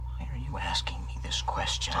you asking me this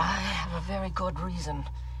question? I have a very good reason.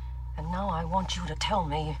 And now I want you to tell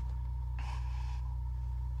me.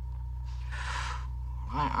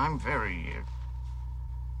 I'm very...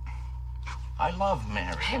 I love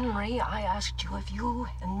Mary. Henry, I asked you if you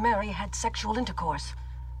and Mary had sexual intercourse.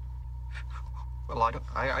 Well,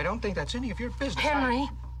 I don't think that's any of your business. Henry!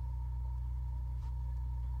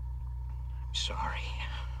 I'm sorry.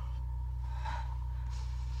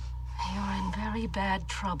 You're in very bad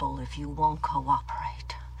trouble if you won't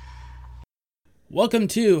cooperate. Welcome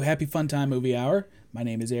to Happy Fun Time Movie Hour. My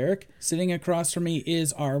name is Eric. Sitting across from me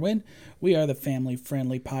is Arwen. We are the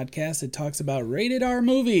family-friendly podcast that talks about rated R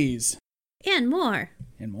movies. And more.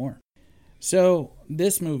 And more. So,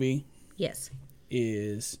 this movie... Yes.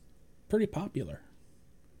 ...is pretty popular.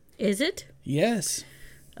 Is it? Yes.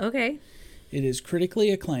 Okay. It is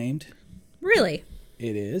critically acclaimed. Really?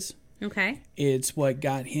 It is. Okay. It's what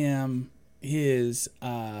got him his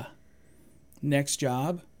next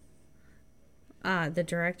job. The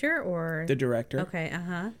director or... The director. Okay,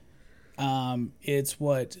 It's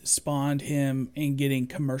what spawned him in getting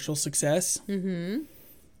commercial success. Mm-hmm.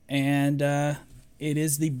 And it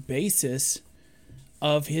is the basis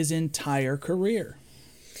of his entire career.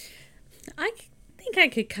 I think I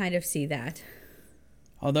could kind of see that.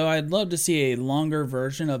 Although I'd love to see a longer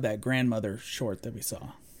version of that grandmother short that we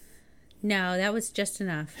saw. No, that was just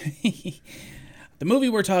enough. The movie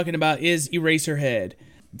we're talking about is Eraserhead,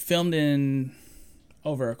 filmed in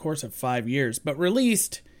over a course of 5 years, but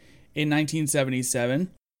released in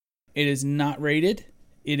 1977. It is not rated.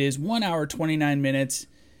 It is 1 hour, 29 minutes.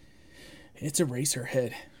 It's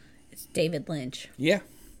Eraserhead. It's David Lynch. Yeah.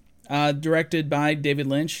 Directed by David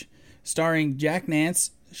Lynch, starring Jack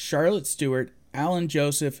Nance, Charlotte Stewart, Alan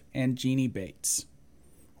Joseph, and Jeannie Bates.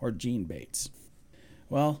 Or Jean Bates.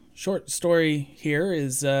 Well, short story here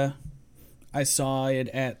is I saw it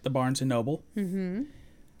at the Barnes & Noble. Mm-hmm.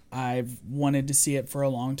 I've wanted to see it for a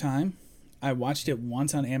long time. I watched it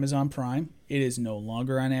once on Amazon Prime. It is no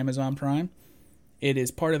longer on Amazon Prime. It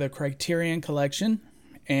is part of the Criterion Collection.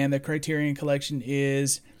 And the Criterion Collection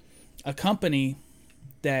is a company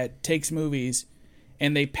that takes movies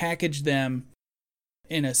and they package them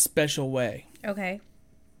in a special way. Okay.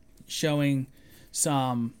 Showing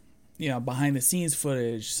some, behind the scenes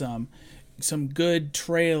footage, some good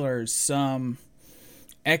trailers, some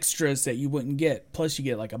extras that you wouldn't get. Plus you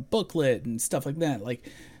get like a booklet and stuff like that. Like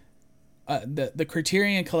the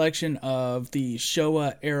Criterion Collection of the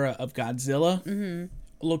Showa era of Godzilla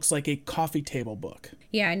looks like a coffee table book.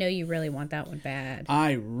 Yeah, I know you really want that one bad.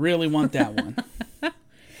 I really want that one.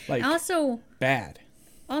 Like bad.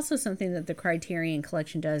 Also something that the Criterion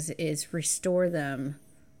Collection does is restore them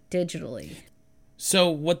digitally. So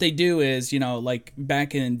what they do is, like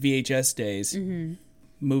back in VHS days,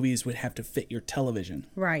 movies would have to fit your television.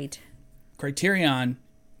 Right. Criterion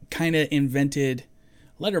kind of invented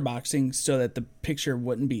letterboxing so that the picture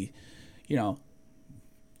wouldn't be,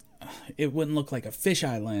 it wouldn't look like a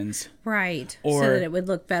fisheye lens. Right. Or, so that it would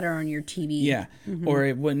look better on your TV. Yeah. Mm-hmm. Or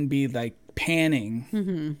it wouldn't be like panning.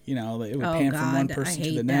 Mm-hmm. It would pan from one person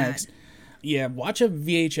to the next. Yeah. Watch a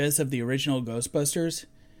VHS of the original Ghostbusters.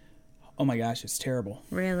 Oh my gosh, it's terrible.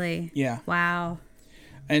 Really? Yeah. Wow.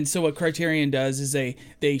 And so what Criterion does is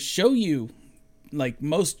they show you, like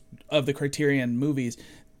most of the Criterion movies,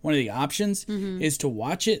 one of the options is to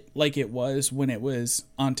watch it like it was when it was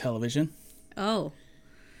on television. Oh.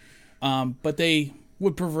 But they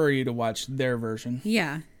would prefer you to watch their version.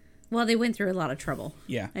 Yeah. Well, they went through a lot of trouble.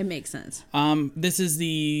 Yeah. It makes sense. This is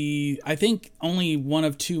I think only one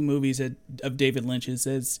of two movies of David Lynch's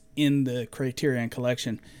that's in the Criterion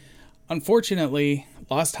Collection. Unfortunately,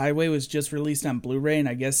 Lost Highway was just released on Blu-ray, and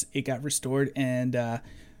I guess it got restored, and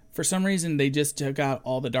for some reason, they just took out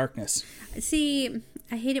all the darkness. See,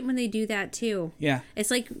 I hate it when they do that, too. Yeah.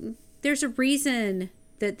 It's like, there's a reason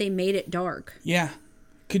that they made it dark. Yeah.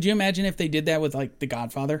 Could you imagine if they did that with, like, The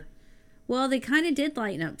Godfather? Well, they kind of did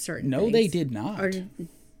lighten up certain things. No, they did not. Or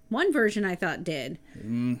one version I thought did.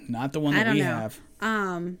 Not the one that we have.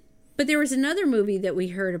 But there was another movie that we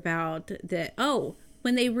heard about that,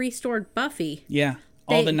 when they restored Buffy. Yeah.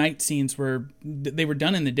 All the night scenes they were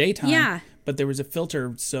done in the daytime. Yeah. But there was a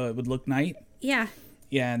filter so it would look night. Yeah.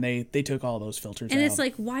 Yeah, and they took all those filters out. And it's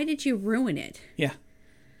like, why did you ruin it? Yeah.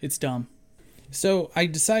 It's dumb. So I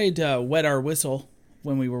decided to wet our whistle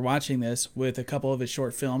when we were watching this with a couple of his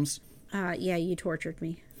short films. Yeah, you tortured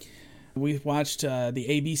me. We watched the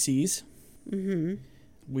ABCs. Mm-hmm.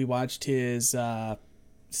 We watched his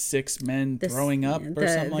Six Men Throwing Up or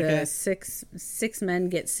something like that. Six Men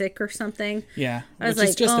Get Sick or something. Yeah, which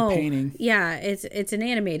is just a painting. Yeah, it's an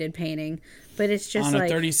animated painting, but it's just on a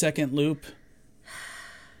 30-second loop.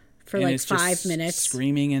 for And like it's just 5 minutes.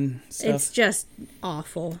 screaming and stuff. It's just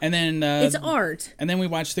awful. And then It's art. And then we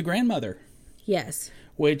watched The Grandmother, Yes.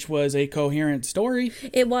 which was a coherent story.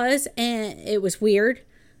 It was, and it was weird.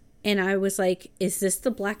 And I was like, is this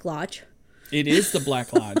the Black Lodge? It is the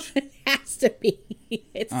Black Lodge. It has to be.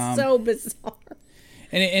 It's so bizarre.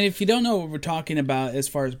 And if you don't know what we're talking about as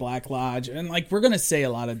far as Black Lodge, and like we're going to say a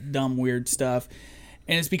lot of dumb, weird stuff,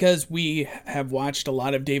 and it's because we have watched a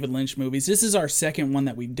lot of David Lynch movies. This is our second one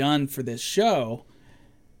that we've done for this show.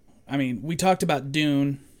 I mean, we talked about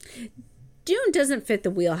Dune. Dune doesn't fit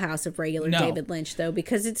the wheelhouse of regular No. David Lynch, though,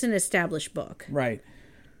 because it's an established book. Right.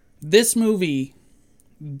 This movie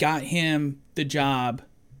got him the job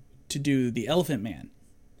to do The Elephant Man.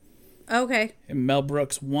 Okay. And Mel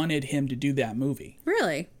Brooks wanted him to do that movie.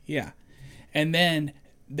 Really? Yeah. And then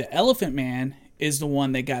The Elephant Man is the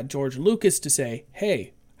one that got George Lucas to say,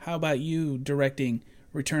 hey, how about you directing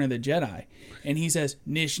Return of the Jedi? And he says,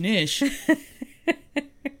 nish, nish.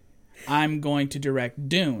 I'm going to direct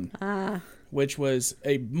Dune. Which was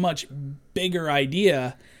a much bigger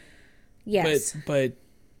idea. Yes. But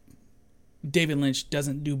David Lynch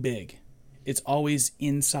doesn't do big. It's always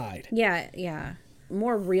inside. Yeah.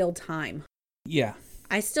 More real time. Yeah.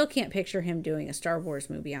 I still can't picture him doing a Star Wars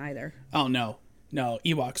movie either. Oh, no. No,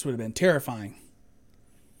 Ewoks would have been terrifying.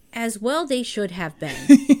 As well they should have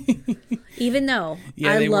been. Even though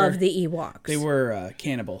Yeah, I they love were. the Ewoks. They were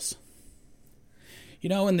cannibals. You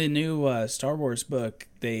know, in the new Star Wars book,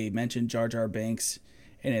 they mentioned Jar Jar Binks,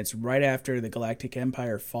 and it's right after the Galactic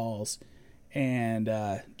Empire falls. And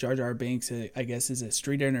Jar Jar Binks, I guess, is a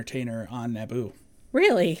street entertainer on Naboo.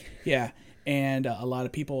 Really? Yeah, and a lot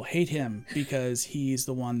of people hate him because he's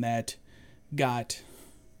the one that got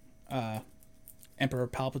Emperor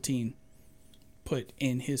Palpatine put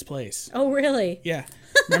in his place. Oh, really? Yeah.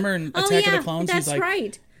 Remember in Attack of the Clones? That's he's like,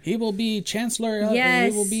 right. he will be Chancellor.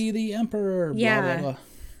 Yes. He will be the Emperor. Yeah. Blah, blah, blah.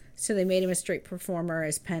 So they made him a street performer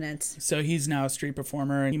as penance. So he's now a street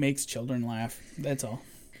performer and he makes children laugh. That's all.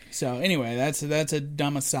 So anyway, that's a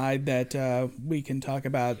dumb aside that we can talk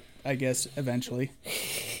about, I guess, eventually.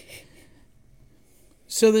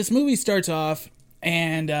 So this movie starts off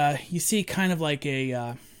and you see kind of like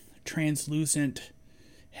a translucent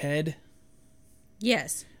head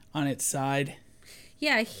Yes. on its side.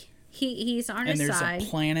 Yeah, he's on And his there's side. a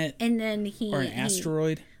planet And then he... or an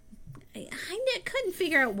asteroid. I couldn't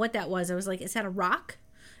figure out what that was. I was like, is that a rock?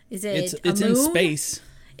 Is it It's a in moon? space.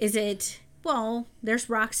 Is it... Well, there's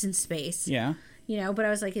rocks in space. Yeah. You know, but I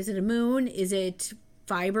was like, is it a moon? Is it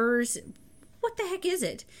fibers? What the heck is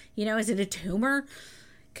it? You know, is it a tumor?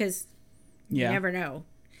 Because you Yeah. never know.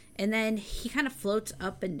 And then he kind of floats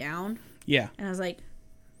up and down. Yeah. And I was like,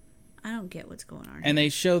 I don't get what's going on. And they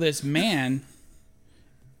show this man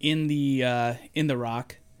in the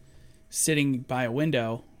rock sitting by a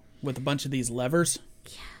window with a bunch of these levers.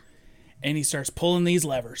 Yeah. And he starts pulling these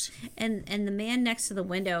levers. And the man next to the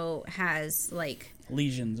window has like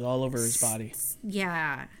Lesions all over his body.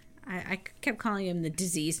 yeah. I kept calling him the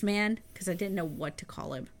diseased man because I didn't know what to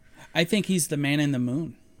call him. I think he's the man in the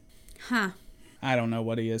moon. Huh. I don't know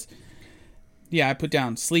what he is. Yeah, I put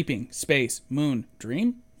down sleeping, space, moon,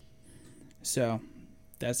 dream. So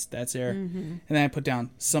that's there. Mm-hmm. And then I put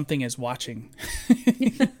down something is watching.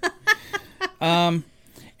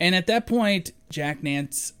 And at that point, Jack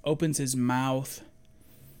Nance opens his mouth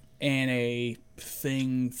and a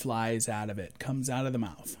thing flies out of it, comes out of the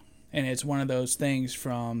mouth. And it's one of those things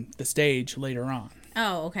from the stage later on.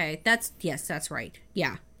 Oh, okay. That's right.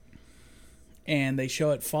 Yeah. And they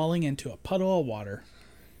show it falling into a puddle of water.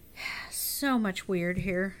 So much weird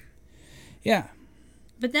here. Yeah.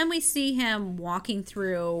 But then we see him walking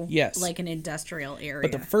through Yes. like an industrial area.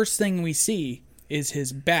 But the first thing we see is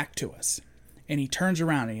his back to us. And he turns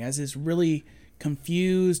around and he has this really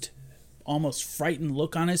confused, almost frightened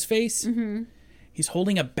look on his face. Mm-hmm. He's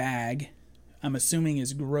holding a bag. I'm assuming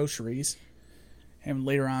is groceries. And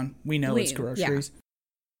later on, we know it's groceries. Yeah.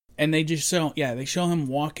 And they just show him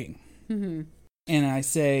walking. Mm-hmm. And I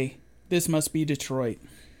say, this must be Detroit.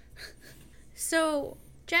 So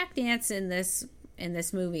Jack Nance in this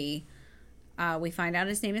movie, we find out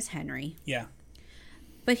his name is Henry. Yeah.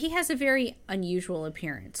 But he has a very unusual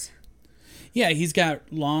appearance. Yeah, he's got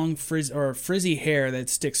long frizzy hair that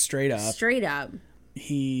sticks straight up. Straight up.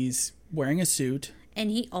 He's wearing a suit.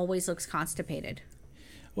 And he always looks constipated.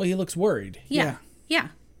 Well, he looks worried. Yeah.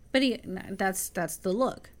 But that's the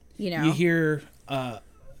look, you know. You hear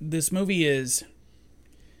this movie is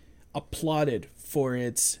applauded for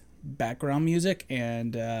its background music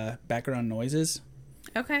and background noises.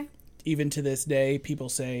 Okay. Even to this day, people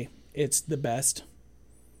say it's the best.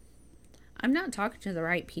 I'm not talking to the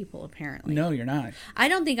right people, apparently. No, you're not. I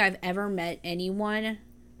don't think I've ever met anyone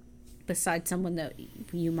besides someone that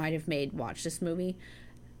you might have made watch this movie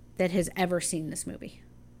that has ever seen this movie.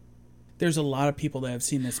 There's a lot of people that have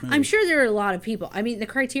seen this movie. I'm sure there are a lot of people. I mean, the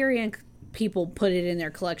Criterion people put it in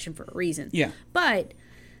their collection for a reason. Yeah. But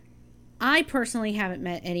I personally haven't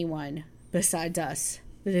met anyone besides us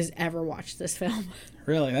that has ever watched this film.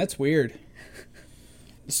 Really? That's weird.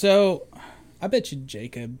 So, I bet you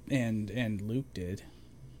Jacob and Luke did.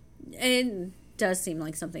 It does seem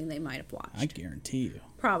like something they might have watched. I guarantee you.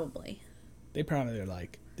 Probably. They probably are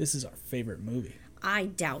like, this is our favorite movie. I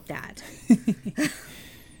doubt that.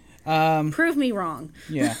 Prove me wrong.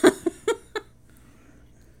 Yeah.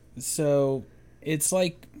 So, it's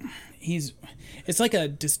like it's like a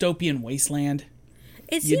dystopian wasteland.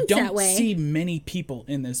 It You seems don't that way. see many people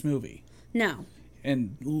in this movie. No.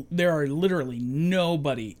 And there are literally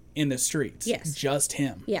nobody in the streets. Yes. Just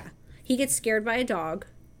him. Yeah. He gets scared by a dog.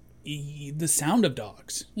 The sound of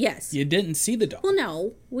dogs. Yes. You didn't see the dog. Well,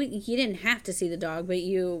 no. You didn't have to see the dog, but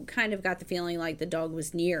you kind of got the feeling like the dog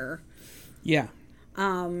was near. Yeah.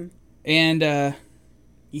 And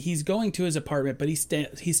he's going to his apartment, but he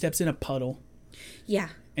steps in a puddle. Yeah.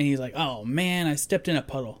 And he's like, oh, man, I stepped in a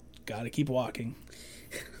puddle. Gotta keep walking.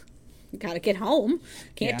 Gotta get home.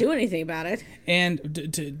 Can't do anything about it.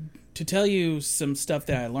 And to tell you some stuff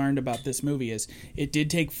that I learned about this movie is it did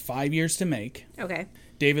take 5 years to make. Okay.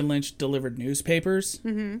 David Lynch delivered newspapers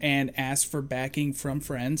and asked for backing from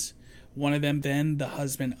friends. One of them then the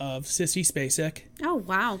husband of Sissy Spacek. Oh,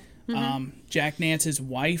 wow. Jack Nance's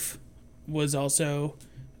wife was also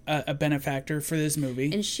a benefactor for this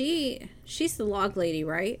movie. And she's the log lady,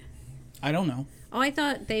 right? I don't know. Oh, I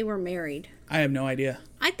thought they were married. I have no idea.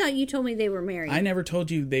 I thought you told me they were married. I never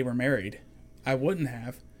told you they were married. I wouldn't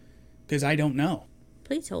have, because I don't know.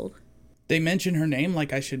 Please hold. They mention her name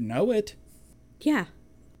like I should know it. Yeah.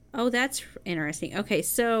 Oh, that's interesting. Okay,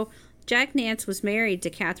 so Jack Nance was married to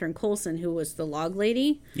Catherine Coulson, who was the log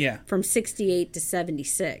lady. Yeah. From 68 to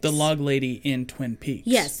 76. The log lady in Twin Peaks.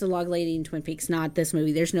 Yes, the log lady in Twin Peaks, not this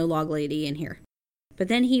movie. There's no log lady in here. But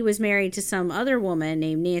then he was married to some other woman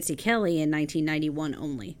named Nancy Kelly in 1991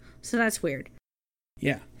 only. So that's weird.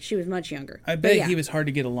 Yeah. She was much younger. I bet he was hard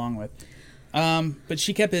to get along with. But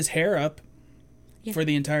she kept his hair up for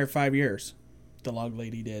the entire 5 years. The log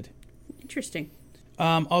lady did. Interesting.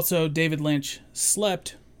 Also, David Lynch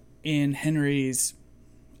slept in Henry's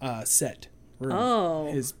set room.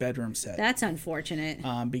 Oh. His bedroom set. That's unfortunate.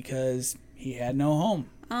 Because he had no home.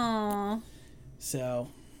 Oh. So,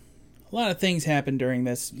 a lot of things happened during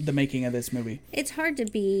the making of this movie. It's hard to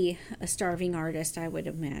be a starving artist, I would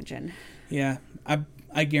imagine. Yeah,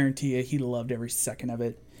 I guarantee you he loved every second of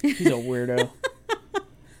it. He's a weirdo.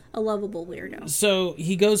 A lovable weirdo. So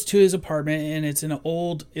he goes to his apartment and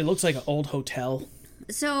it looks like an old hotel.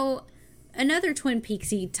 So another Twin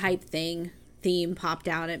Peaksy type theme popped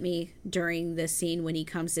out at me during this scene when he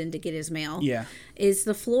comes in to get his mail. Yeah. Is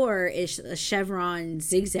the floor is a chevron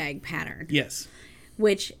zigzag pattern. Yes.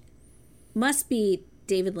 Which must be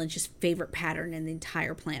David Lynch's favorite pattern in the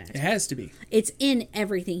entire planet. It has to be. It's in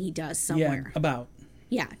everything he does somewhere. Yeah, about.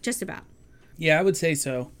 Yeah, just about. Yeah, I would say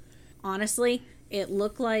so. Honestly, it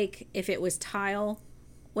looked like if it was tile,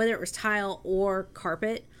 whether it was tile or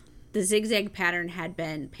carpet, the zigzag pattern had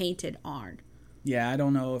been painted on. Yeah, I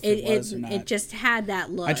don't know if it was or not. It just had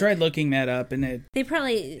that look. I tried looking that up, and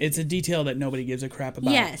it's a detail that nobody gives a crap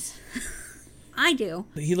about. Yes. I do.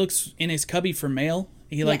 He looks in his cubby for mail.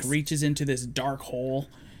 He reaches into this dark hole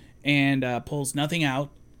and pulls nothing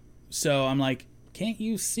out. So I'm like, can't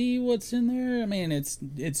you see what's in there? I mean,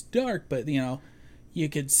 it's dark, but you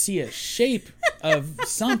could see a shape of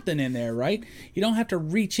something in there, right? You don't have to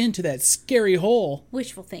reach into that scary hole.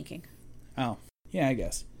 Wishful thinking. Oh, yeah, I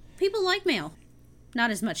guess. People like mail. Not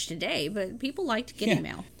as much today, but people liked getting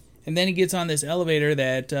mail. And then he gets on this elevator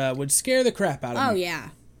that would scare the crap out of him. Oh, yeah.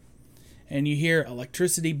 And you hear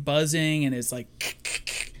electricity buzzing, and it's like,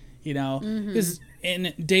 because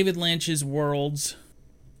in David Lynch's worlds,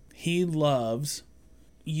 he loves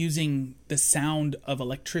using the sound of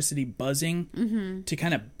electricity buzzing to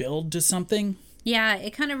kind of build to something. Yeah,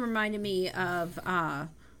 it kind of reminded me of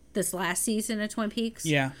this last season of Twin Peaks.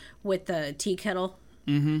 Yeah. With the tea kettle.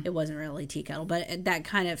 Mm-hmm. It wasn't really a tea kettle, but that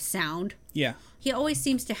kind of sound. Yeah. He always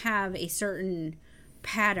seems to have a certain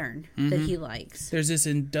pattern that he likes. There's this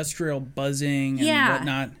industrial buzzing and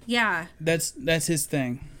whatnot. Yeah. That's his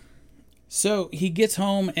thing. So he gets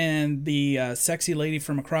home and the sexy lady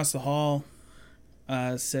from across the hall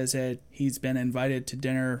says that he's been invited to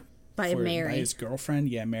dinner by his girlfriend.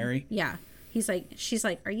 Yeah, Mary. Yeah. She's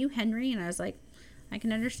like, are you Henry? And I was like, I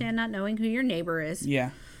can understand not knowing who your neighbor is. Yeah.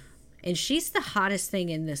 And she's the hottest thing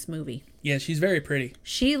in this movie. Yeah, she's very pretty.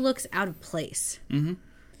 She looks out of place.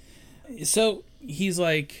 So he's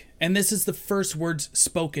like, and this is the first words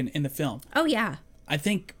spoken in the film. Oh, yeah. I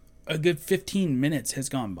think a good 15 minutes has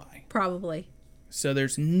gone by. Probably. So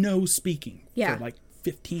there's no speaking Yeah. for like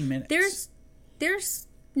 15 minutes. There's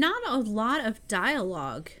not a lot of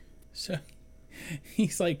dialogue. So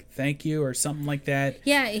he's like, thank you, or something like that.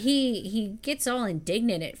 Yeah, he gets all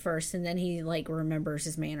indignant at first, and then he, like, remembers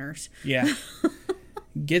his manners. Yeah.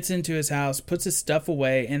 Gets into his house, puts his stuff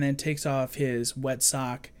away, and then takes off his wet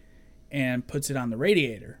sock and puts it on the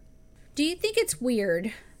radiator. Do you think it's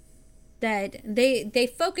weird that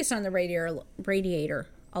they focus on the radiator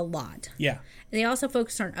a lot? Yeah. They also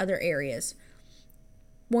focus on other areas.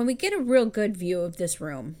 When we get a real good view of this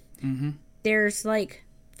room, there's like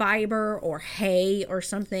fiber or hay or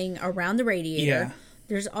something around the radiator. Yeah.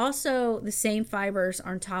 There's also the same fibers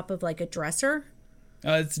on top of like a dresser.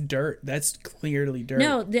 Oh, it's dirt. That's clearly dirt.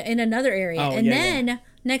 No, in another area. Oh, and yeah, then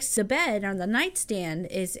next to the bed on the nightstand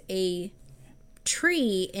is a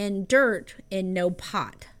tree and dirt in no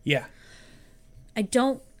pot. Yeah. I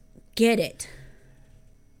don't get it.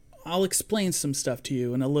 I'll explain some stuff to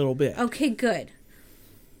you in a little bit. Okay, good.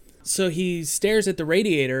 So he stares at the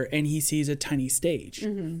radiator and he sees a tiny stage.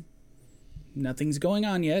 Nothing's going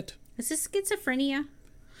on yet. Is this schizophrenia?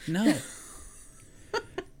 No.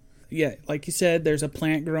 Yeah, like you said, there's a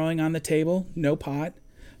plant growing on the table. No pot.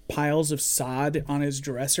 Piles of sod on his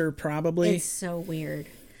dresser, probably. It's so weird.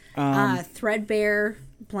 Threadbare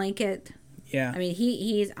blanket. Yeah. I mean,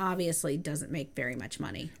 he obviously doesn't make very much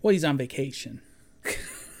money. Well, he's on vacation.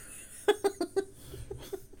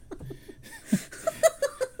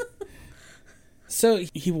 So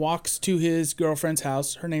he walks to his girlfriend's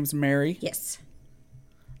house. Her name's Mary. Yes.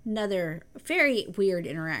 Another very weird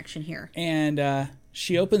interaction here. And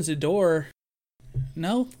she opens the door.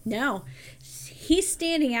 No? No. He's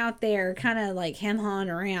standing out there kind of like hem-hawing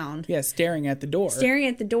around. Yeah, staring at the door. Staring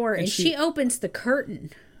at the door. And she she opens the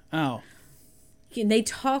curtain. Oh. And they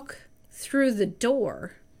talk through the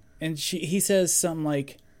door. And he says something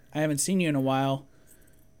like, I haven't seen you in a while.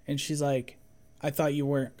 And she's like, I thought you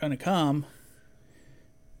weren't going to come.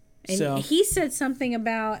 And So he said something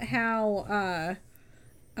about how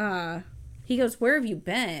he goes, where have you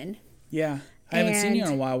been? yeah, I haven't seen you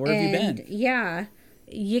in a while. Where have you been? Yeah,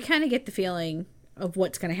 you kind of get the feeling of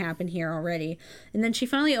what's going to happen here already. And then she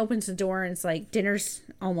finally opens the door and it's like, dinner's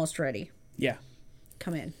almost ready. Yeah.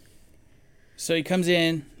 Come in. So he comes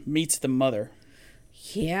in, meets the mother.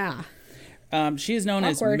 Yeah. She is known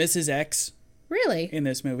Awkward. as Mrs. X Really? in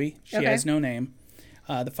this movie. She Okay. has no name.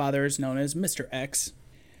 The father is known as Mr. X.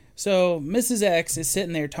 So Mrs. X is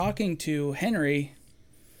sitting there talking to Henry,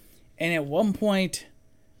 and at one point,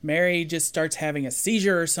 Mary just starts having a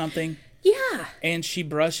seizure or something, Yeah. and she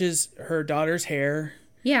brushes her daughter's hair,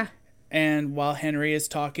 Yeah. and while Henry is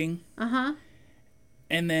talking, Uh-huh.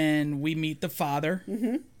 and then we meet the father.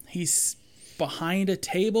 He's behind a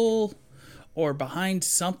table or behind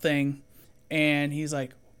something, and he's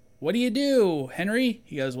like, what do, Henry?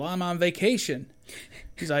 He goes, well, I'm on vacation.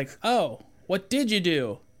 He's like, oh, what did you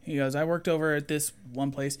do? He goes, I worked over at this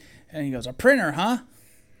one place. And he goes, a printer, huh?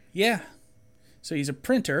 Yeah. So he's a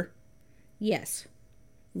printer. Yes.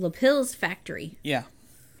 Lapille's factory. Yeah.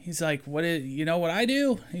 He's like, you know what I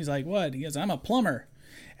do? He's like, what? He goes, I'm a plumber.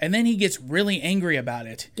 And then he gets really angry about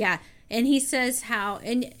it. Yeah. And he says how,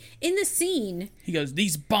 and in the scene, He goes,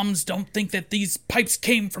 these bums don't think that these pipes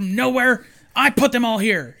came from nowhere. I put them all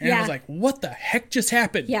here. And I was Yeah. like, what the heck just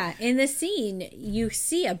happened? yeah, in the scene, you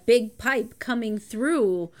see a big pipe coming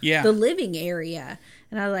through Yeah. the living area.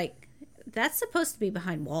 And I was like, that's supposed to be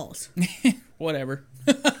behind walls, Whatever.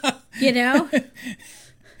 you know?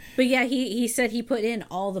 But yeah, he said he put in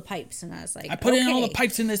all the pipes. And I was like, I put in all the okay.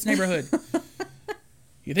 pipes in this neighborhood.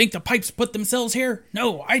 You think the pipes put themselves here?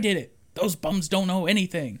 No, I did it. Those bums don't know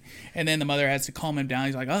anything. And then the mother has to calm him down.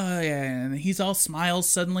 He's like, oh, yeah. And he's all smiles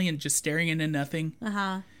suddenly and just staring into nothing.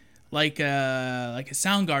 Uh-huh. Like a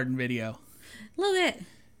Soundgarden video. A little bit.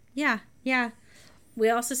 Yeah, yeah. We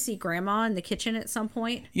also see Grandma in the kitchen at some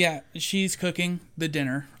point. Yeah, she's cooking the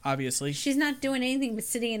dinner, obviously. She's not doing anything but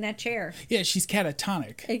sitting in that chair. Yeah, she's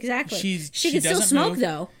catatonic. Exactly. She can still doesn't smoke, move.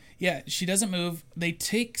 though. Yeah, she doesn't move. They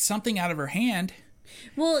take something out of her hand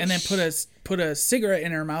Well, and then put a cigarette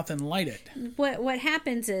in her mouth and light it. what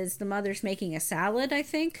happens is the mother's making a salad, I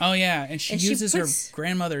think. Oh yeah, and she And she uses puts- her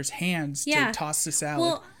grandmother's hands to toss the salad.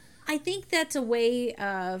 Well, I think that's a way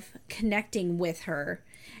of connecting with her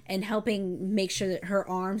and helping make sure that her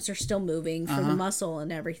arms are still moving for the muscle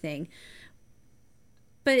and everything.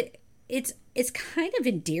 But it's kind of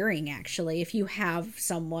endearing, actually, if you have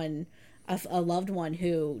someone a loved one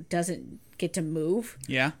who doesn't get to move,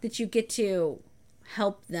 Yeah. that you get to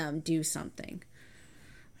help them do something.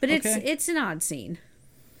 But Okay. it's an odd scene.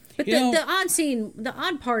 But You know- the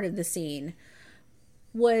odd part of the scene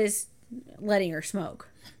was letting her smoke.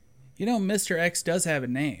 You know, Mr. X does have a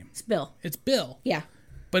name. It's Bill. It's Bill. Yeah.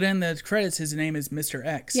 But in the credits, his name is Mr.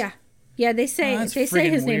 X. Yeah. Yeah, they say Oh, that's his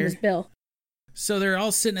name friggin' is weird. Bill. So they're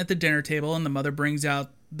all sitting at the dinner table, and the mother brings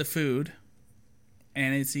out the food.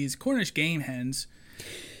 And it's these Cornish game hens.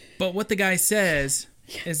 But what the guy says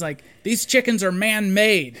is like, these chickens are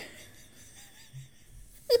man-made.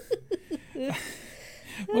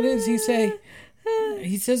 What does he say?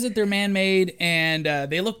 He says that they're man-made and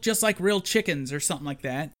they look just like real chickens or something like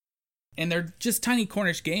that. And they're just tiny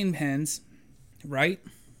Cornish game hens, right?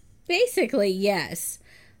 Basically, yes.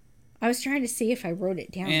 I was trying to see if I wrote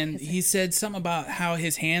it down. And because he said something about how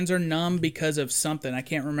his hands are numb because of something. I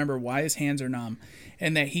can't remember why his hands are numb.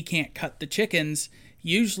 And that he can't cut the chickens.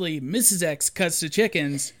 Usually Mrs. X cuts the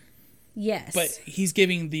chickens, yes. but he's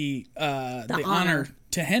giving the honor honor.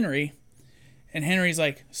 to Henry. And Henry's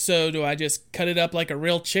like, so do I just cut it up like a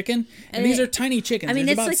real chicken? And And these it- are tiny chickens. I mean,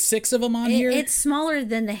 There's it's about like- 6 of them on here. It's smaller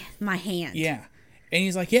than my hand. Yeah. And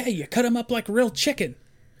he's like, yeah, you cut them up like a real chicken.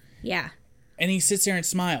 Yeah. And he sits there and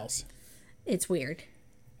smiles. It's weird.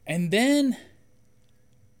 And then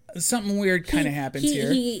something weird kind of happens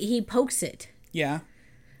here. He pokes it, Yeah.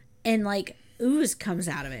 and like ooze comes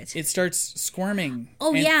out of it. It starts squirming.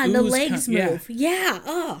 Oh yeah, and the ooze legs yeah. move. Yeah.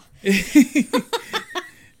 Oh.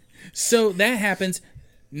 So that happens.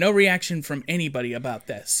 No reaction from anybody about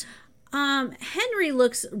this. Henry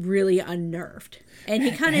looks really unnerved, and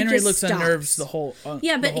he kind of Henry just looks stops. unnerved the whole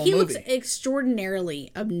Yeah, the but whole he movie. looks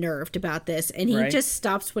extraordinarily unnerved about this, and he Right. just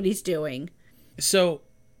stops what he's doing. So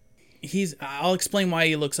I'll explain why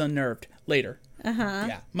he looks unnerved later.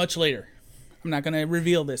 Yeah, much later. I'm not going to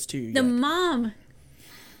reveal this to you The yet. mom,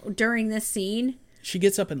 during this scene, She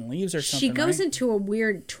gets up and leaves or something, she goes right? into a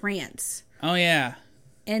weird trance, Oh, yeah.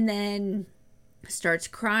 and then starts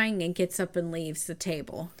crying and gets up and leaves the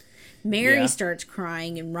table. Mary Yeah. starts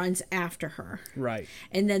crying and runs after her. Right.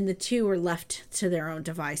 And then the two are left to their own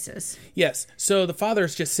devices. Yes. So the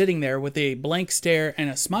father's just sitting there with a blank stare and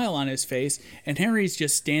a smile on his face, and Henry's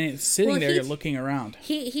just sitting Well, there he- looking around.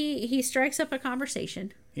 He strikes up a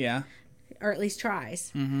conversation, Yeah. or at least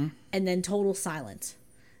tries, and then total silence.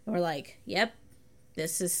 And we're like, "Yep,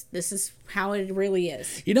 this is how it really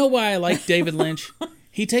is." You know why I like David Lynch?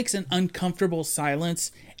 He takes an uncomfortable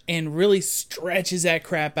silence and really stretches that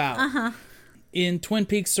crap out. In Twin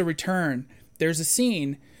Peaks: The Return, there's a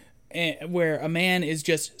scene where a man is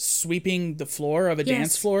just sweeping the floor of a Yes.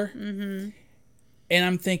 dance floor. Mm-hmm. And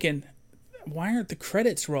I'm thinking, why aren't the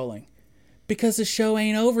credits rolling? Because the show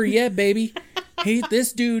ain't over yet, baby.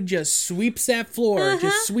 This dude just sweeps that floor,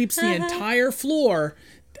 just sweeps the entire floor,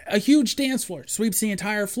 a huge dance floor, sweeps the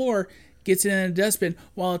entire floor, gets it in a dustbin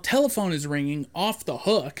while a telephone is ringing off the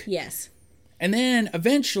hook. Yes. And then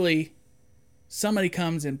eventually somebody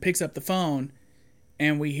comes and picks up the phone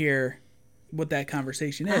and we hear what that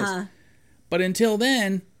conversation is. But until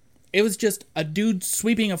then, it was just a dude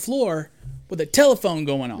sweeping a floor with a telephone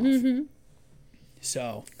going off.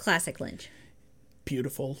 So, Classic Lynch.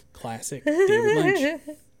 beautiful, classic David Lynch.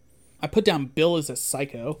 I put down Bill as a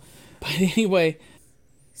psycho. But anyway,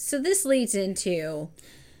 So this leads into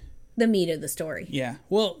the meat of the story. yeah.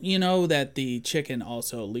 Well, you know that the chicken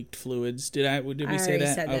also leaked fluids. Did we I say already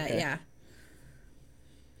that? said that, yeah.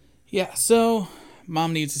 Yeah, so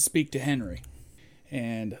Mom needs to speak to Henry.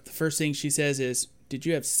 And the first thing she says is, "Did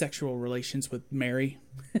you have sexual relations with Mary?"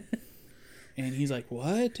 And he's like,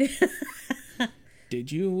 "What?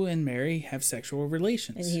 Did you and Mary have sexual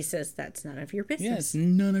relations?" And he says, "That's none of your "Yeah, business." it's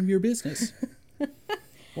none of your business."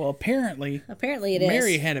 Well, apparently, Apparently it is.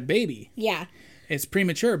 Mary had a baby. Yeah. It's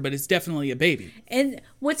premature, but it's definitely a baby. And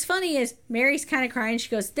what's funny is Mary's kind of crying. She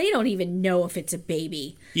goes, "They don't even know if it's a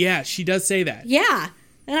baby." Yeah, she does say that. Yeah.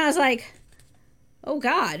 And I was like, "Oh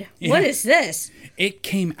God, Yeah. what is this?" It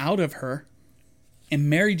came out of her, and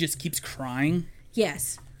Mary just keeps crying.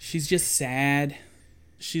 Yes. She's just sad.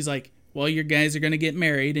 She's like, "Well, your guys are gonna get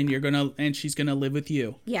married, and she's gonna live with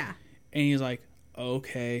you." Yeah. And he's like,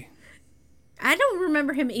 "Okay." I don't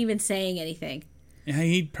remember him even saying anything. Yeah,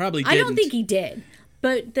 he probably didn't. I don't think he did.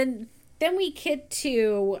 But then we get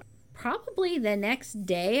to probably the next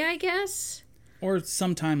day, I guess. Or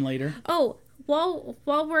sometime later. Oh, while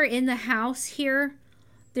we're in the house here,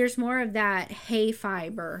 there's more of that hay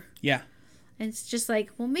fiber. Yeah. And it's just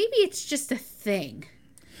like, well, maybe it's just a thing.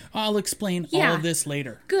 I'll explain all Yeah. of this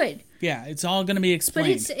later. Good. Yeah, it's all going to be But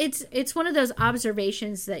explained. it's one of those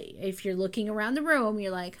observations that if you're looking around the room,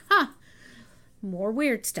 you're like, huh, More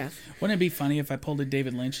weird stuff. Wouldn't it be funny if I pulled a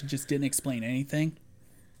David Lynch and just didn't explain anything?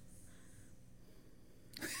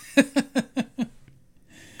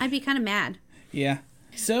 I'd be kind of mad. Yeah.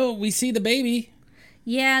 So we see the baby.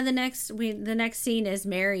 Yeah, the next scene is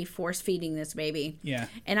Mary force feeding this baby. Yeah.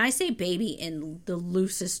 And I say baby in the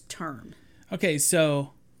loosest term. Okay,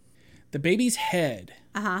 so the baby's head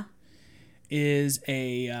Uh-huh. is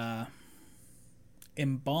a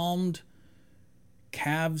embalmed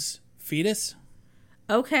calf's fetus.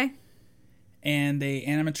 Okay. And they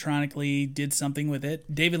animatronically did something with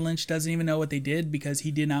it. David Lynch doesn't even know what they did because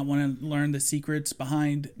he did not want to learn the secrets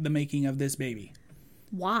behind the making of this baby.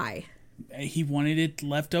 Why? He wanted it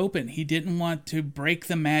left open. He didn't want to break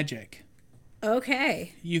the magic.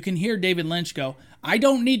 Okay. You can hear David Lynch go, I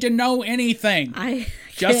don't need to know anything.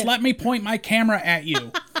 Just let me point my camera at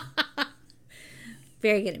you.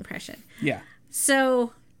 Very good impression. Yeah.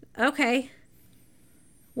 So, okay.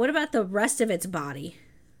 What about the rest of its body?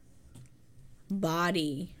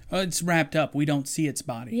 It's wrapped up. We don't see its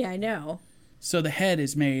body. Yeah, I know. So the head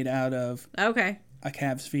is made out of Okay. a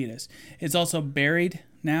calf's fetus. It's also buried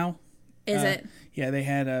now. Is it? Yeah, they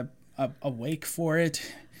had a wake for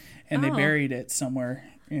it, and they buried it somewhere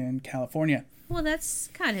in California. Well, that's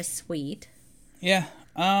kind of sweet. Yeah.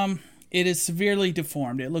 It is severely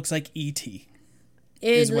deformed. It looks like E.T.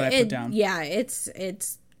 is what I put down. Yeah,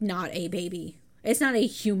 it's not a baby. It's not a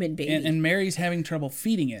human baby. And Mary's having trouble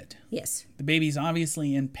feeding it. Yes. The baby's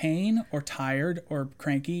obviously in pain or tired or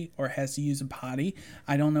cranky or has to use a potty.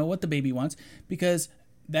 I don't know what the baby wants because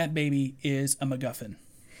that baby is a MacGuffin.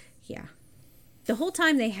 Yeah. The whole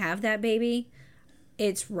time they have that baby,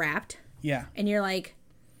 it's wrapped. Yeah. And you're like,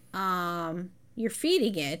 you're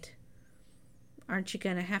feeding it. Aren't you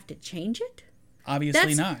going to have to change it?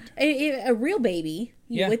 Obviously not. A real baby,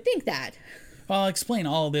 you would think that. Well, I'll explain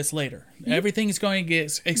all of this later. Everything is going to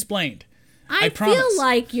get explained. I promise. feel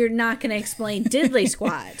like you're not going to explain diddly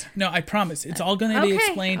squat. No, I promise. It's all going to be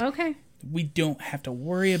explained. Okay. We don't have to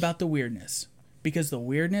worry about the weirdness because the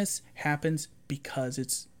weirdness happens because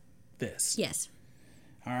it's this. Yes.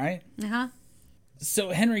 All right? Uh-huh.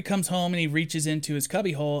 So Henry comes home and he reaches into his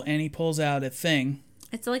cubbyhole and he pulls out a thing.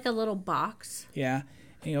 It's like a little box. Yeah.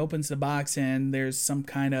 He opens the box and there's some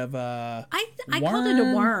kind of I called it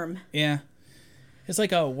a worm. Yeah. It's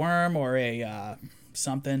like a worm or a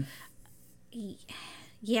something.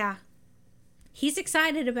 Yeah. He's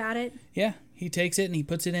excited about it. Yeah. He takes it and he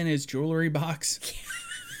puts it in his jewelry box.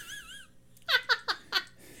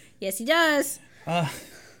 Yes, he does.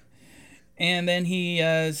 And then he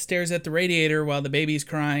stares at the radiator while the baby's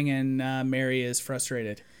crying and Mary is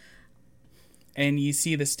frustrated. And you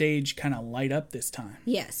see the stage kind of light up this time.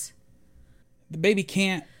 Yes. The baby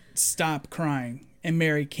can't stop crying and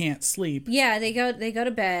Mary can't sleep. Yeah, they go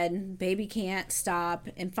to bed. Baby can't stop.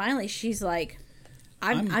 And finally she's like,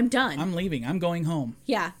 I'm done. I'm leaving. I'm going home.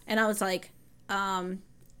 Yeah. And I was like,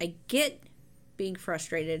 I get being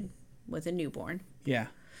frustrated with a newborn. Yeah.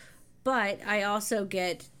 But I also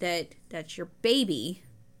get that that's your baby,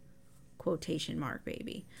 quotation mark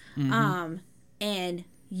baby. Mm-hmm. And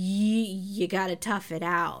you got to tough it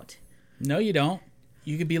out. No, you don't.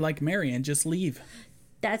 You could be like Mary and just leave.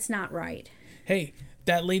 That's not right. Hey,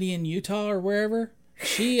 that lady in Utah or wherever,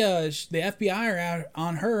 the FBI are out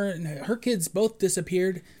on her and her kids both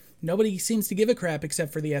disappeared. Nobody seems to give a crap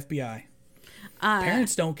except for the FBI.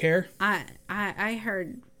 Parents don't care. I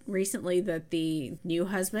heard recently that the new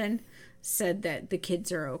husband said that the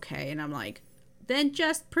kids are okay, and I'm like, then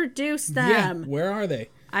just produce them. Yeah, where are they?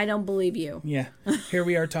 I don't believe you. Yeah, here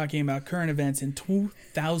we are talking about current events in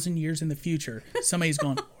 2,000 years in the future. Somebody's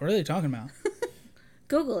going, what are they talking about?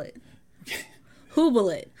 Google it.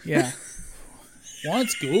 Hooble it. Yeah.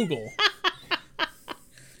 What's Google?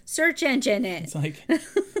 Search engine it. It's like,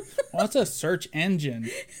 what's a search engine?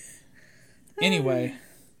 Anyway,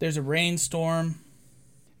 there's a rainstorm.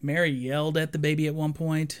 Mary yelled at the baby at one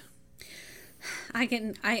point. I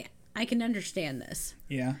can understand this.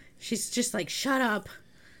 Yeah. She's just like, shut up.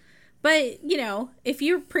 But, if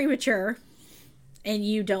you're premature and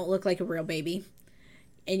you don't look like a real baby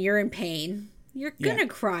and you're in pain, you're going to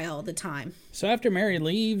cry all the time. So after Mary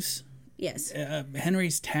leaves, yes,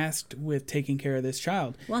 Henry's tasked with taking care of this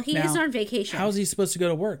child. Well, he is on vacation. How's he supposed to go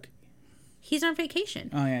to work? He's on vacation.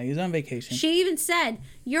 Oh, yeah, he's on vacation. She even said,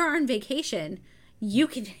 you're on vacation. You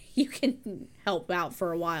can help out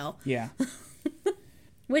for a while. Yeah.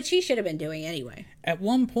 Which he should have been doing anyway. At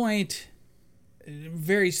one point,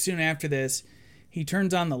 very soon after this, he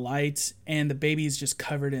turns on the lights and the baby's just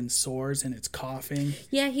covered in sores and it's coughing.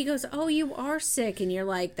 Yeah, he goes, oh, you are sick. And you're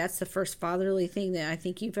like, that's the first fatherly thing that I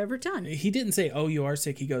think you've ever done. He didn't say, oh, you are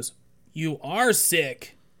sick. He goes, you are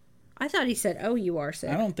sick. I thought he said, "Oh, you are sick."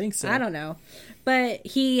 I don't think so. I don't know, but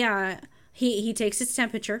he takes his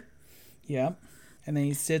temperature. Yep. And then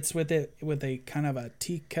he sits with it with a kind of a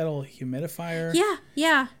tea kettle humidifier. Yeah,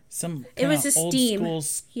 yeah. Some It was a old steam. school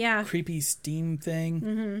Yeah. creepy steam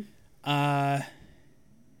thing. Mm-hmm.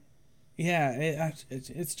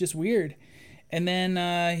 It's just weird. And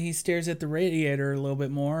then he stares at the radiator a little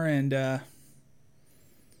bit more, and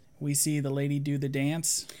we see the lady do the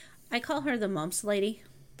dance. I call her the mumps lady.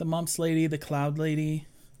 The mumps lady, the cloud lady.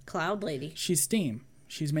 Cloud lady. She's steam.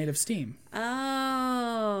 She's made of steam.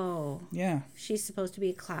 Oh. Yeah. She's supposed to be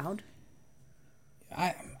a cloud.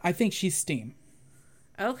 I think she's steam.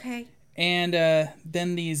 Okay. And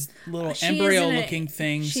then these little She embryo-looking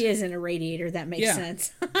things. She isn't a radiator. That makes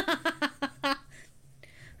sense.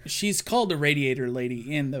 She's called the radiator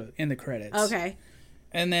lady in the credits. Okay.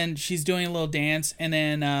 And then she's doing a little dance, and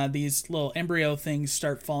then these little embryo things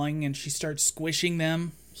start falling, and she starts squishing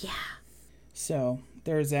them. Yeah. So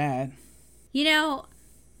there's that. You know,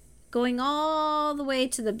 going all the way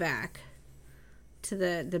to the back, to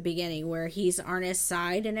the beginning where he's Arnest's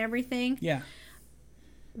side and everything. Yeah.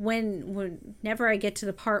 Whenever I get to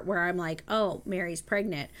the part where I'm like, oh, Mary's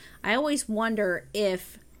pregnant, I always wonder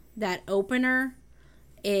if that opener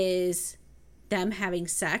is them having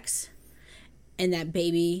sex and that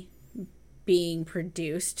baby being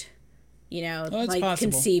produced, like possible.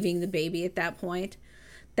 Conceiving the baby at that point.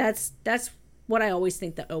 That's what I always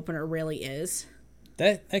think the opener really is.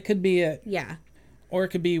 That could be it. Yeah. Or it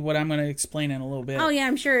could be what I'm going to explain in a little bit. Oh, yeah,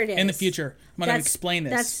 I'm sure it is. In the future. I'm going to explain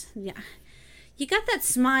this. Yeah. You got that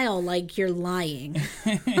smile like you're lying.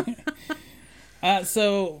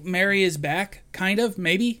 So Mary is back, kind of,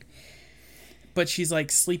 maybe. But she's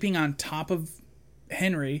like sleeping on top of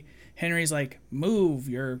Henry. Henry's like, move,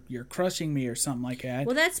 you're crushing me or something like that.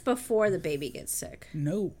 Well, that's before the baby gets sick.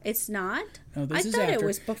 No. It's not? No, this is thought after. It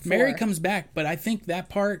was before. Mary comes back, but I think that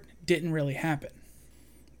part didn't really happen.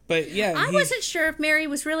 But yeah, I wasn't sure if Mary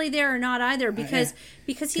was really there or not either because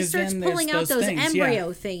he starts then pulling out there's those those things,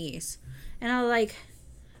 embryo thingies. And I was like,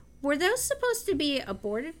 were those supposed to be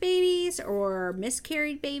aborted babies or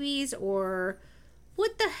miscarried babies or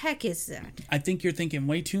what the heck is that? I think you're thinking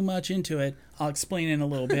way too much into it. I'll explain in a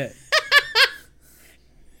little bit.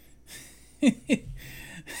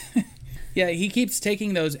 Yeah, he keeps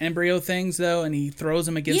taking those embryo things though, and he throws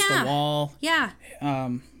them against the wall. Yeah.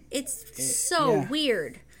 It's so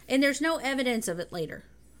weird, and there's no evidence of it later,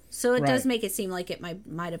 so it does make it seem like it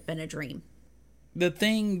might have been a dream. The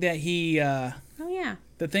thing that he,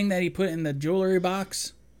 the thing that he put in the jewelry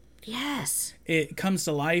box. Yes. It comes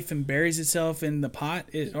to life and buries itself in the pot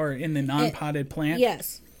or in the non-potted plant.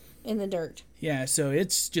 Yes, in the dirt. Yeah, so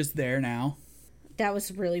it's just there now. That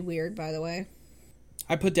was really weird, by the way.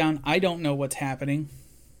 I put down, I don't know what's happening.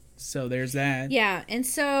 So there's that. Yeah, and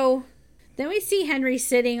so then we see Henry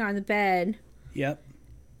sitting on the bed. Yep.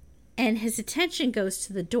 And his attention goes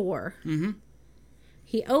to the door. Mm-hmm.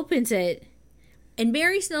 He opens it, and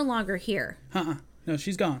Mary's no longer here. No,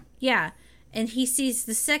 she's gone. Yeah, and he sees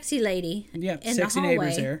the sexy lady in the hallway. Sexy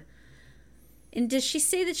neighbor's there. And does she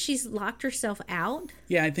say that she's locked herself out?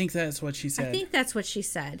 Yeah, I think that's what she said. I think that's what she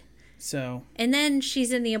said. So. And then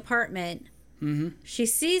she's in the apartment. Mm-hmm. She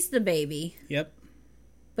sees the baby. Yep.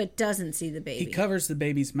 But doesn't see the baby. He covers the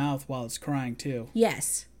baby's mouth while it's crying, too.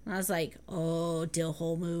 Yes. I was like, oh, dill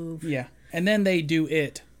hole move. Yeah. And then they do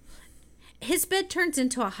it. His bed turns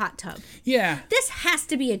into a hot tub. Yeah. This has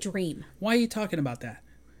to be a dream. Why are you talking about that?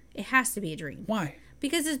 It has to be a dream. Why?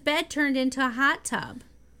 Because his bed turned into a hot tub.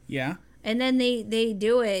 Yeah. And then they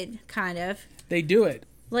do it, kind of. They do it.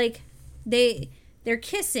 Like, they're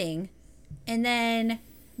kissing, and then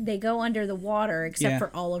they go under the water, except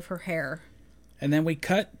for all of her hair. And then we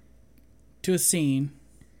cut to a scene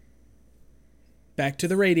back to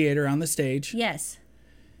the radiator on the stage. Yes.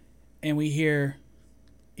 And we hear,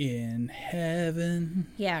 in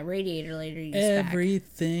heaven. Yeah, radiator lady.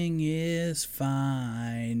 Everything is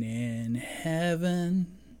fine in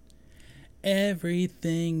heaven.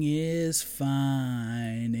 Everything is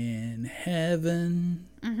fine in heaven.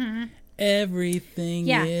 Mm-hmm. Everything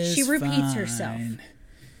is fine. Yeah, she repeats herself.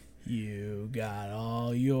 You got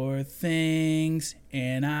all your things,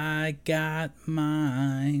 and I got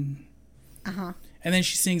mine. Uh-huh. And then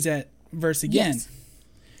she sings that verse again. Yes.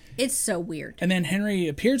 It's so weird. And then Henry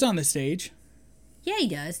appears on the stage. Yeah, he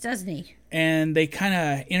does, doesn't he? And they kind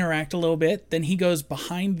of interact a little bit. Then he goes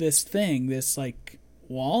behind this thing, this, like,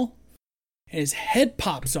 wall. And his head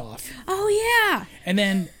pops off. Oh, yeah. And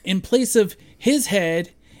then in place of his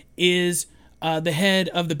head is the head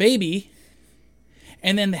of the baby.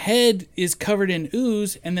 And then the head is covered in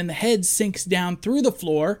ooze. And then the head sinks down through the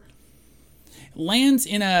floor. lands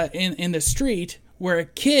in the street where a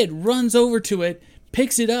kid runs over to it,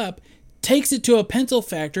 picks it up, takes it to a pencil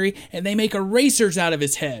factory, and they make erasers out of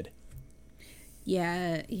his head.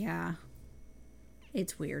 Yeah.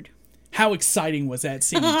 It's weird. How exciting was that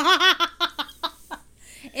scene?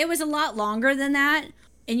 It was a lot longer than that,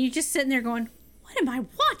 and you just sitting there going, "What am I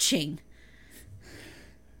watching?"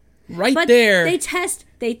 Right But there. they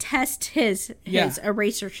test his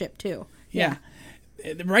eraser chip too. Yeah.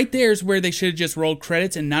 Right there is where they should have just rolled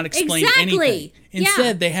credits and not explained Exactly. anything. Instead,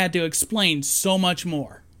 Yeah. they had to explain so much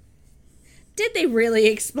more. Did they really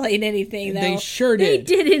explain anything, though? They sure did.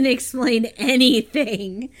 They didn't explain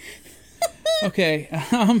anything. Okay.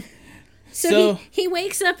 So he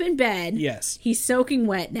wakes up in bed. Yes. He's soaking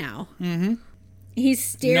wet now. Mm-hmm. He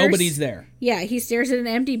stares. Nobody's there. Yeah, he stares at an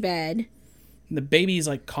empty bed. The baby's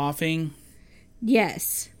like coughing.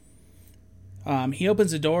 Yes. He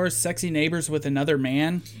opens the door, sexy neighbors with another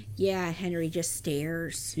man. Yeah, Henry just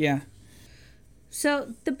stares. Yeah.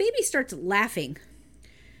 So the baby starts laughing.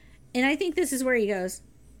 And I think this is where he goes,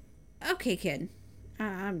 "Okay, kid.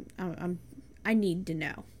 I need to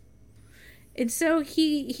know." And so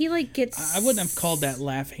he like gets... I wouldn't have called that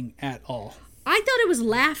laughing at all. I thought it was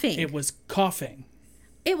laughing. It was coughing.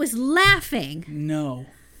 It was laughing. No.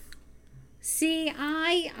 See,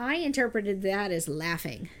 I interpreted that as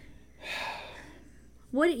laughing.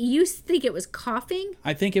 What, you think it was coughing?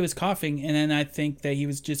 I think it was coughing, and then I think that he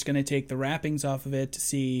was just going to take the wrappings off of it to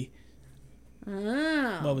see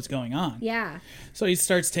what was going on. Yeah. So he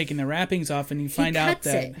starts taking the wrappings off, and you find out cuts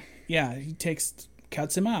that... it. Yeah,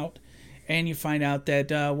 cuts him out, and you find out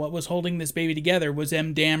that what was holding this baby together was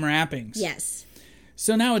them damn wrappings. Yes.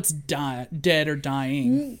 So now it's dead or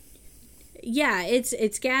dying. Yeah,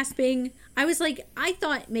 it's gasping. I was like, I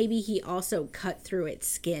thought maybe he also cut through its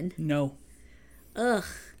skin. No. Ugh.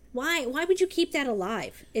 Why would you keep that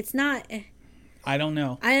alive? It's not... I don't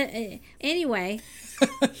know. Anyway,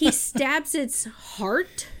 he stabs its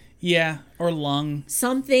heart. Yeah, or lung.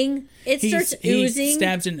 Something. It starts oozing. He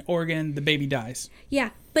stabs an organ, the baby dies. Yeah,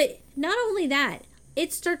 but not only that,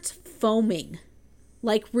 it starts foaming.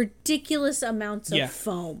 Like ridiculous amounts of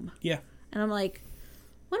foam. Yeah. And I'm like,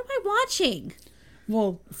 what am I watching?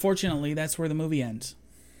 Well, fortunately, that's where the movie ends.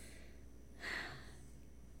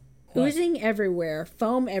 What? Oozing everywhere,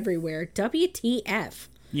 foam everywhere, WTF.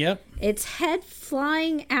 Yep. Its head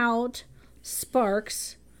flying out,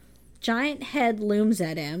 sparks, giant head looms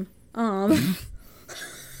at him.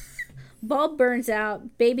 Bulb burns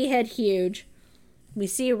out, baby head huge. We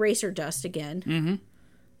see eraser dust again. Mm-hmm.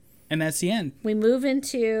 And that's the end. We move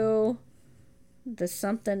into the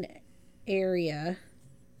something area.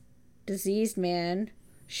 Diseased man,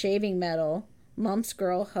 shaving metal, mumps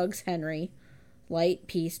girl hugs Henry. Light,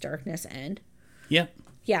 peace, darkness, end. Yep.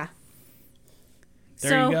 Yeah.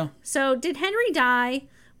 There you go. So did Henry die?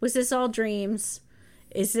 Was this all dreams?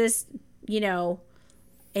 Is this,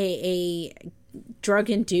 a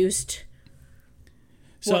drug-induced...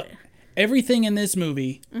 So what? Everything in this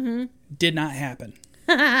movie did not happen.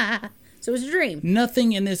 So it was a dream.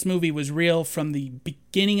 Nothing in this movie was real from the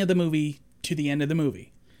beginning of the movie to the end of the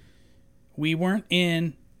movie. We weren't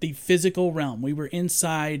in the physical realm. We were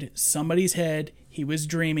inside somebody's head. He was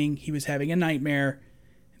dreaming. He was having a nightmare.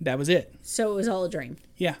 That was it. So it was all a dream.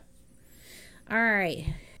 Yeah. All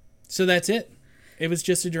right. So that's it. It was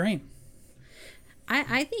just a dream.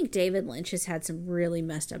 I think David Lynch has had some really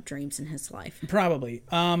messed up dreams in his life. Probably.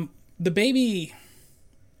 The baby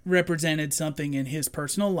represented something in his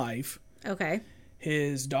personal life. Okay.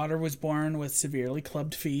 His daughter was born with severely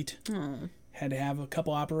clubbed feet. Oh. Had to have a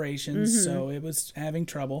couple operations, so it was having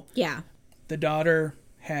trouble. Yeah. The daughter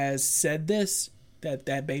has said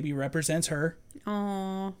that baby represents her.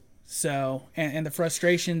 Aww. So, and the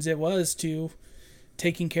frustrations it was to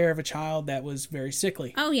taking care of a child that was very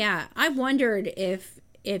sickly. Oh, yeah. I wondered if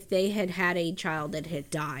they had a child that had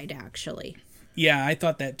died, actually. Yeah, I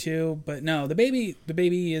thought that too, but no, the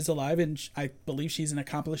baby is alive, and I believe she's an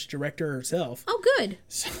accomplished director herself. Oh, good.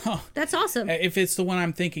 So that's awesome. If it's the one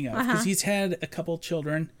I'm thinking of, because he's had a couple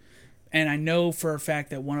children, and I know for a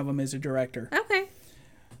fact that one of them is a director. Okay.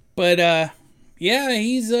 But yeah,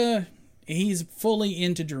 he's fully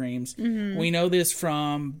into dreams. Mm-hmm. We know this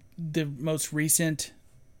from the most recent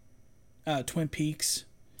Twin Peaks.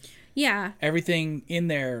 Yeah. Everything in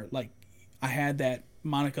there, like I had that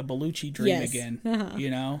Monica Bellucci dream again,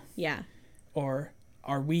 Yeah. Or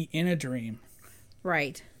are we in a dream?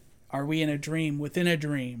 Right. Are we in a dream within a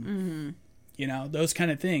dream? Mm-hmm. Those kind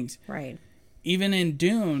of things. Right. Even in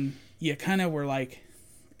Dune, you kind of were like,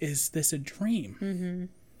 is this a dream? Mm-hmm.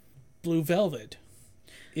 Blue Velvet,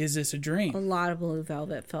 is this a dream? A lot of Blue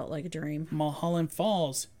Velvet felt like a dream. Mulholland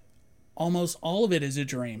Falls, almost all of it is a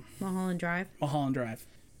dream. Mulholland Drive. Mulholland Drive.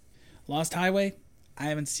 Lost Highway, I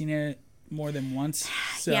haven't seen it more than once.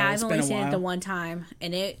 So Yeah, it's I've been only a seen while. it the one time,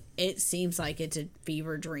 and it seems like it's a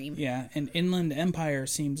fever dream. Yeah, and Inland Empire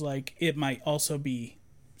seems like it might also be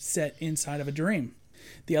set inside of a dream.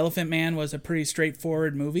 The Elephant Man was a pretty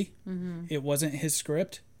straightforward movie. Mm-hmm. It wasn't his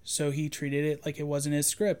script, so he treated it like it wasn't his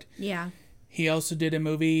script. Yeah. He also did a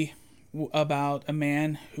movie about a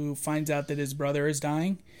man who finds out that his brother is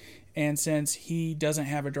dying, and since he doesn't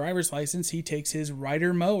have a driver's license, he takes his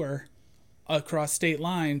Ryder mower across state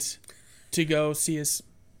lines to go see his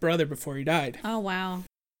brother before he died. Oh, wow.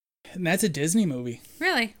 And that's a Disney movie.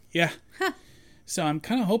 Really? Yeah. So I'm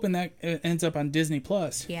kind of hoping that it ends up on Disney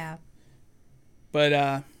Plus. Yeah. But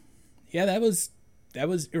yeah, that was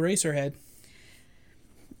Eraserhead.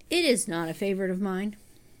 It is not a favorite of mine.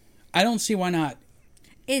 I don't see why not.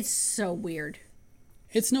 It's so weird.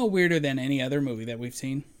 It's no weirder than any other movie that we've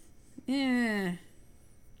seen. Yeah.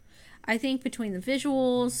 I think between the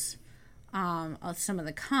visuals, some of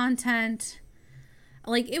the content,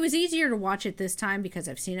 like it was easier to watch it this time because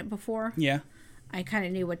I've seen it before. Yeah. I kind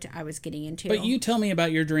of knew what I was getting into. But you tell me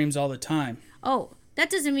about your dreams all the time. Oh, that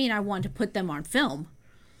doesn't mean I want to put them on film.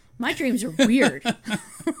 My dreams are weird.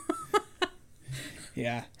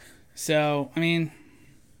 Yeah. So, I mean,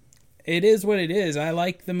 it is what it is. I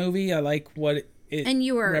like the movie. I like what it And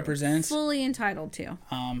you are represents. fully entitled to.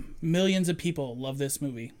 Millions of people love this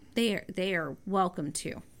movie. They are welcome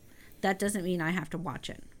to. That doesn't mean I have to watch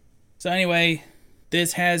it. So anyway,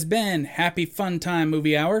 this has been Happy Fun Time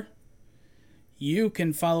Movie Hour. You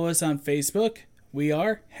can follow us on Facebook. We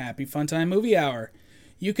are Happy Fun Time Movie Hour.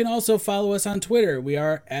 You can also follow us on Twitter. We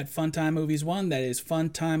are at Funtime Movies 1. That is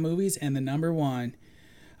Funtime Movies and the number 1.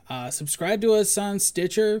 Subscribe to us on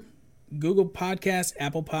Stitcher, Google Podcasts,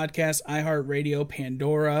 Apple Podcasts, iHeartRadio,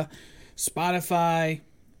 Pandora, Spotify,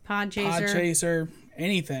 Podchaser,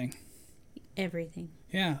 anything. Everything.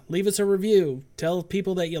 Yeah, leave us a review. Tell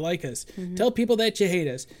people that you like us. Mm-hmm. Tell people that you hate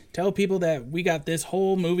us. Tell people that we got this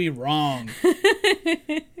whole movie wrong.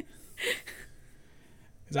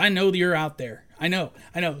 Because I know that you're out there. I know.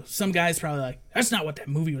 Some guy's probably like, that's not what that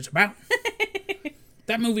movie was about.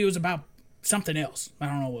 That movie was about something else. I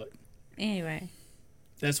don't know what. Anyway.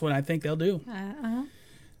 That's what I think they'll do. Uh-huh.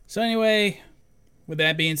 So anyway, with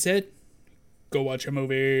that being said, go watch a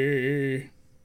movie.